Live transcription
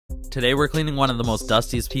Today we're cleaning one of the most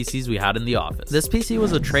dustiest PCs we had in the office. This PC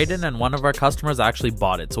was a trade-in and one of our customers actually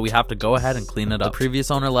bought it, so we have to go ahead and clean it up. The previous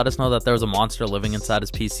owner let us know that there was a monster living inside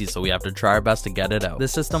his PC, so we have to try our best to get it out.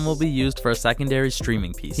 This system will be used for a secondary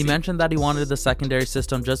streaming PC. He mentioned that he wanted the secondary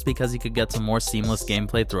system just because he could get some more seamless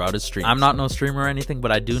gameplay throughout his stream. I'm not no streamer or anything,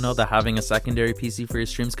 but I do know that having a secondary PC for your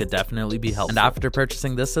streams could definitely be helpful. And after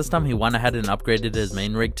purchasing this system, he went ahead and upgraded his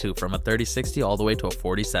main rig too, from a 3060 all the way to a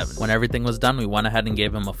 47. When everything was done, we went ahead and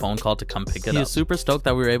gave him a phone call to come pick it up. He was super stoked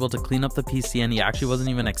that we were able to clean up the PC, and he actually wasn't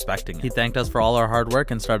even expecting it. He thanked us for all our hard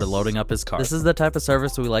work and started loading up his car. This is the type of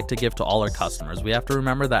service we like to give to all our customers. We have to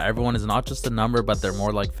remember that everyone is not just a number, but they're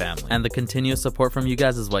more like family. And the continuous support from you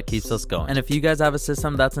guys is what keeps us going. And if you guys have a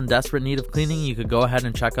system that's in desperate need of cleaning, you could go ahead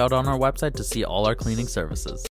and check out on our website to see all our cleaning services.